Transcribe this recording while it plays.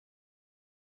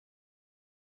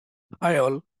Hi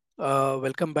all,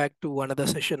 welcome back to another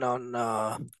session on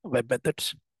web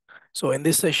methods. So in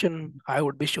this session, I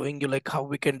would be showing you like how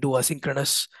we can do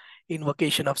asynchronous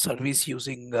invocation of service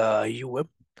using UM.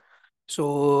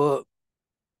 So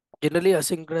generally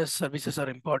asynchronous services are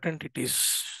important. It is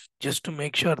just to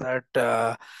make sure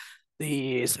that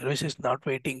the service is not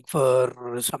waiting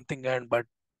for something but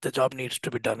the job needs to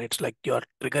be done. It's like you're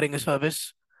triggering a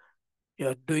service,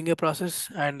 you're doing a process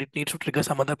and it needs to trigger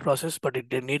some other process, but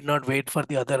it need not wait for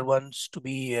the other ones to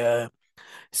be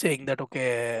saying that,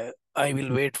 okay, I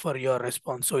will wait for your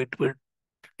response. So it will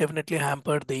definitely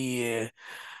hamper the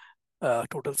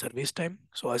total service time.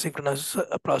 So asynchronous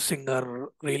processing are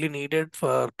really needed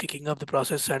for kicking up the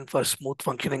process and for smooth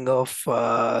functioning of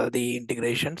the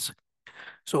integrations.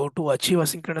 So to achieve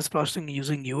asynchronous processing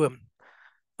using UM,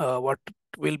 what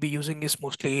we'll be using is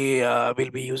mostly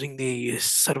we'll be using the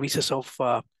services of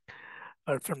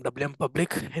from WM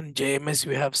public. In JMS,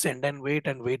 we have send and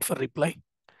wait for reply.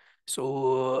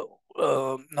 So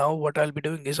now what I'll be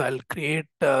doing is I'll create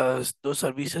those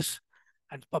services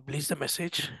and publish the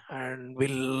message, and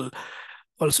we'll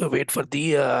also wait for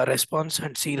the response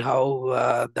and see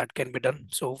how that can be done.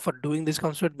 So for doing this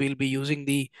concept, we'll be using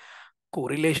the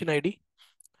correlation ID.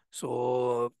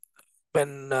 So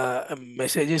when a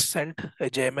message is sent, a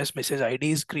JMS message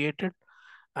ID is created,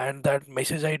 and that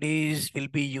message IDs will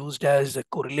be used as a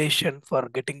correlation for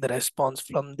getting the response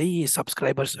from the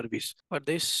subscriber service for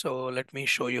this. So let me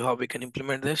show you how we can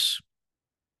implement this.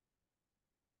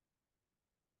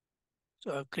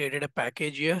 So I've created a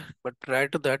package here, but prior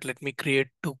to that, let me create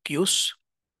two queues.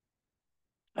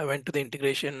 I went to the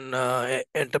integration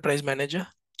enterprise manager.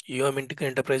 UM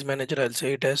enterprise manager, I'll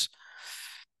say it as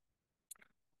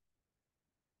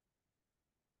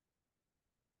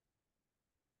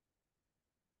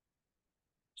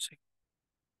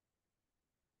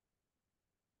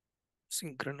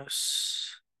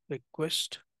synchronous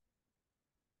request.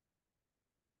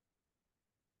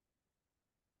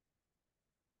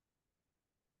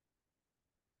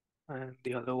 And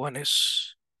the other one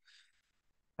is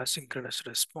asynchronous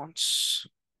response.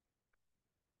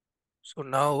 So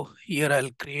now here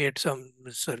I'll create some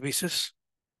services.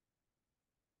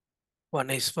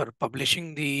 One is for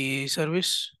publishing the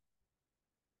service,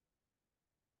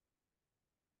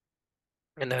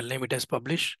 and I'll name it as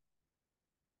publish.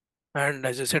 And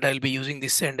as I said, I'll be using the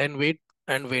send and wait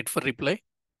for reply.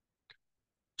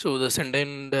 So the send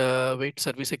and wait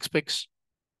service expects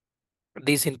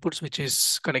these inputs, which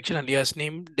is connection alias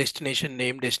name, destination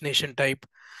type,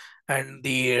 and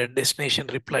the destination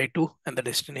reply to, and the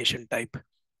destination type.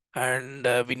 And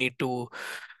we need to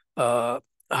uh,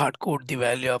 hard code the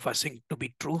value of async to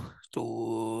be true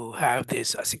to have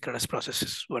this asynchronous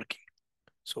processes working.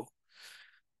 So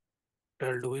what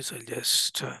I'll do is I'll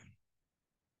just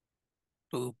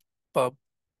do pub.jms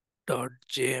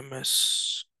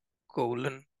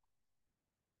colon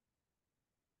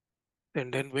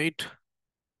and then wait,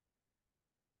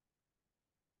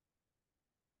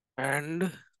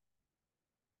 and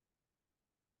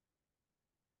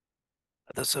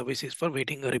the service is for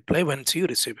waiting a reply once you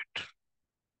receive it.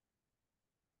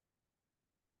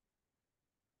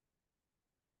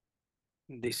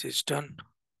 This is done.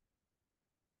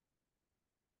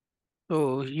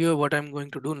 So here what I'm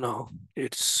going to do now,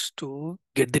 it's to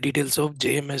get the details of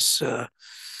JMS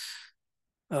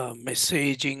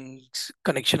messaging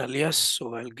connection alias.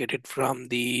 So I'll get it from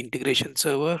the integration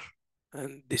server,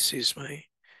 and this is my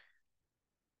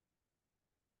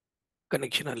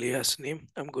connection alias name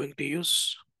I'm going to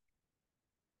use.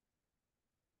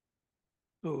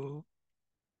 So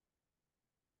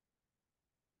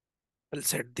I'll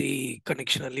set the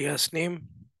connection alias name,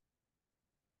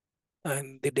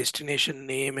 and the destination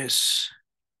name is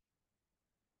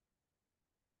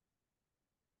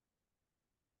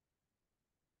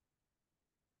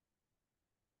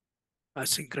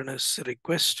asynchronous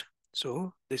request.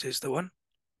 So this is the one.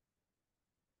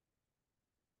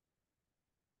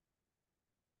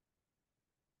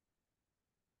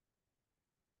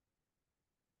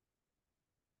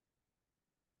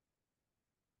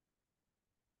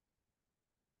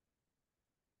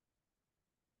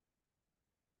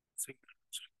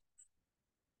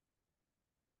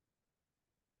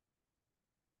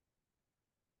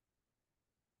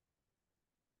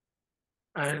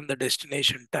 And the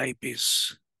destination type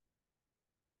is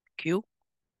queue,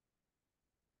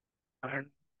 and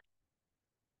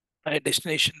my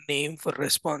destination name for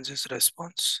response is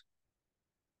response,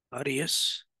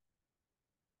 res,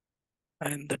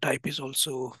 and the type is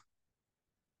also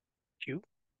queue.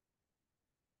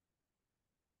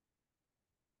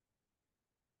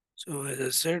 So as I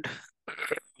said,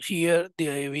 Here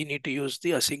we need to use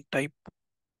the async type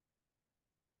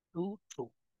to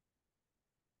true.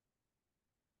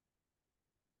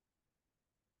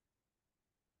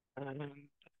 And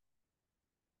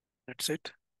that's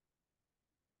it.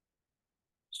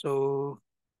 So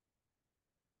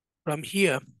from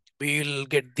here, we'll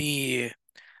get the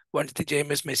once the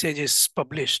JMS message is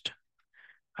published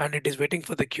and it is waiting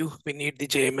for the queue, we need the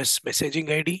JMS messaging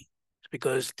ID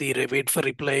because the wait for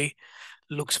reply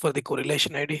looks for the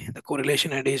correlation ID. The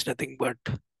correlation ID is nothing but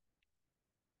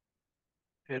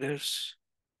errors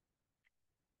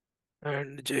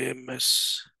and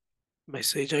JMS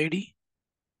message ID.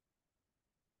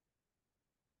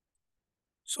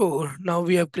 So now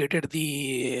we have created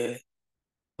the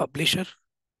publisher.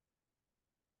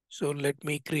 So let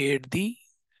me create the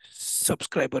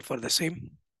subscriber for the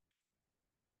same.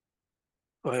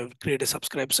 So I will create a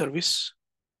subscribe service.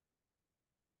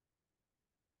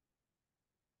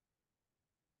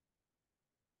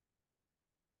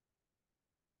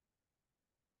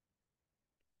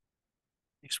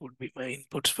 This would be my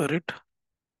inputs for it.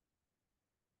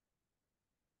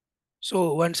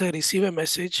 So once I receive a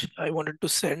message, I wanted to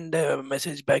send a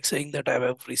message back saying that I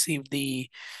have received the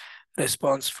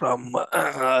response from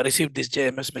received this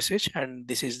JMS message and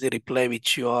this is the reply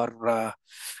which you are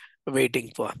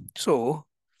waiting for. So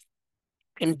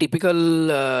in typical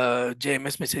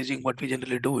JMS messaging, what we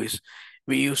generally do is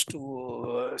we used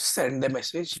to send a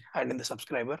message and in the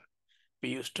subscriber, we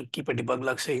used to keep a debug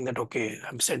log saying that, okay,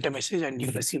 I've sent a message and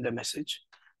you received a message.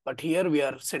 But here we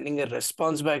are sending a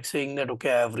response back saying that,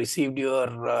 okay, I have received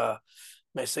your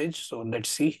message. So let's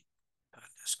see. I'll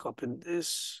just copy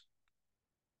this.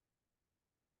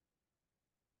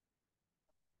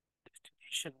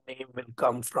 Destination name will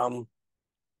come from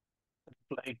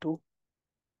reply to.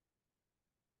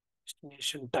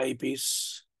 Destination type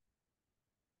is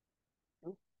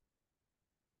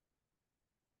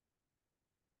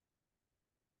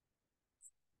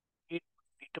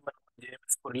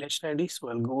JMS correlation ID. So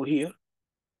I'll go here.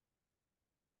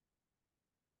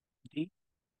 The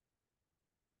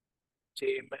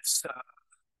JMS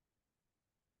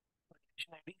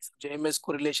correlation ID. So JMS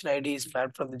correlation ID is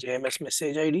mapped from the JMS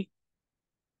message ID.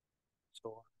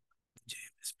 So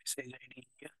JMS message ID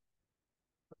here.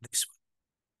 This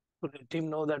one. To let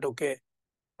him know that, okay,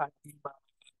 I'm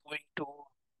going to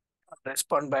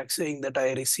respond back saying that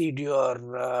I received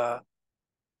your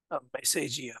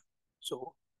message here.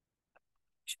 So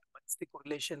once the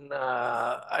correlation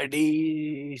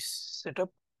ID set up,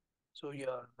 so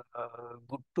you're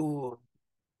good to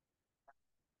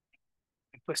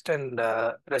request and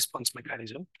response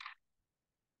mechanism.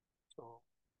 So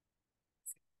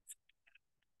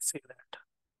say that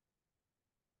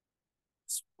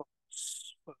response.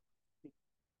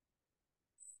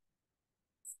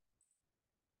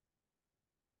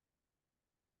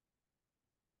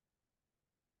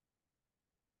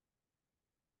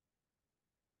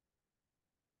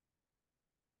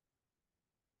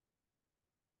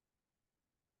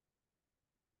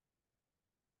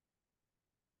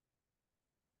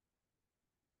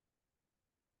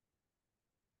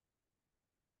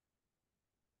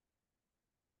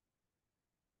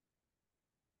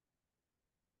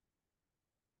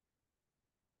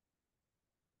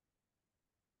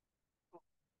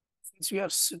 Since we are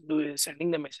sending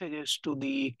the messages to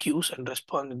the queues and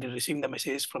receiving the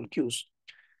messages from queues,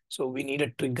 so we need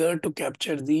a trigger to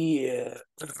capture the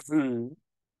uh,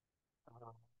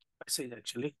 message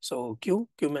actually. So queue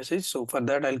message. So for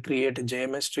that, I'll create a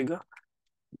JMS trigger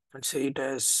and say it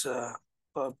as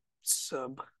pub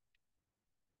sub.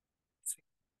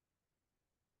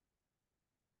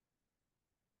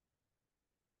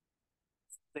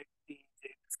 Select the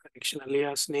JMS connection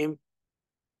alias name.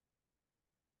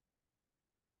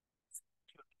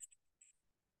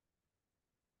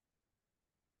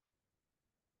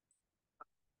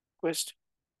 Request.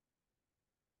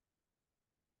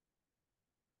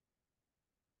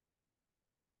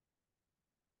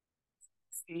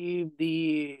 Save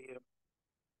the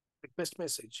request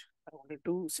message. I wanted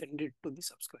to send it to the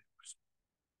subscribers.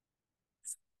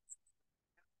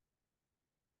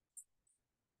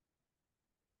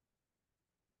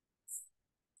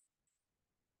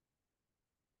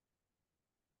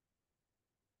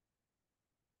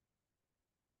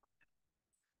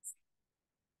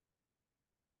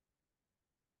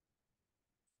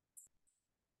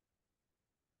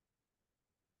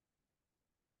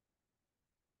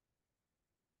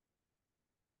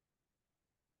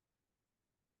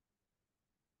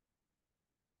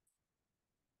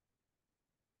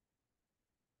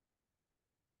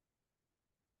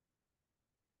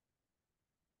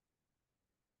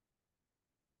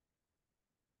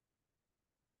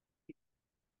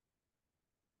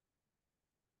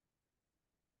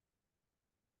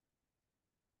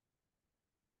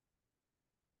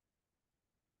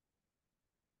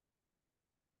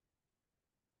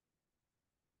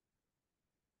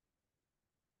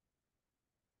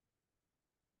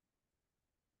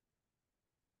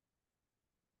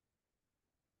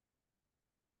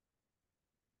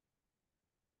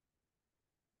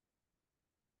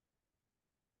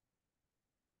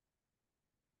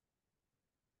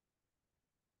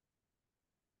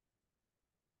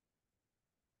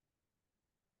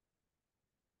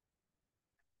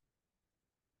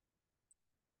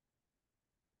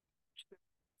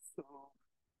 So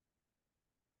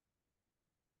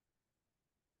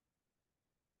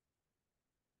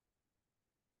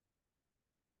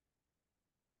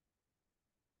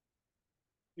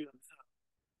you observe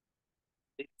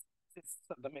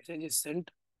the message is sent.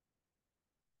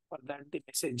 For that, the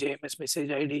message JMS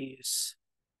message ID is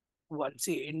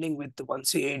 1C ending with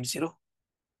 1C80,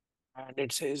 and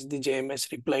it says the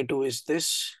JMS reply to is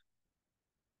this.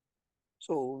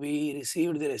 So we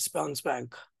received the response back,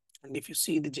 and if you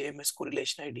see the JMS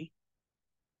correlation ID,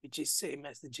 which is same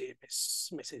as the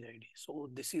JMS message ID. So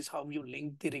this is how you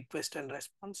link the request and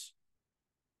response.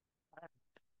 And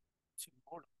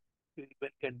you will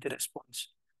get the response,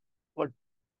 what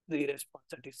the response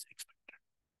that is expected.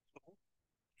 So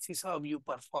this is how you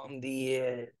perform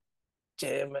the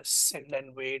JMS send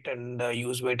and wait and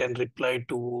use wait and reply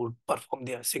to perform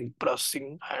the async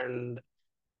processing. And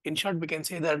in short, we can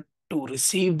say that to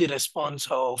receive the response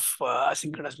of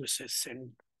asynchronous message sent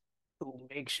to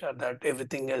make sure that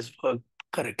everything has worked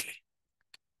correctly.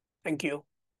 Thank you.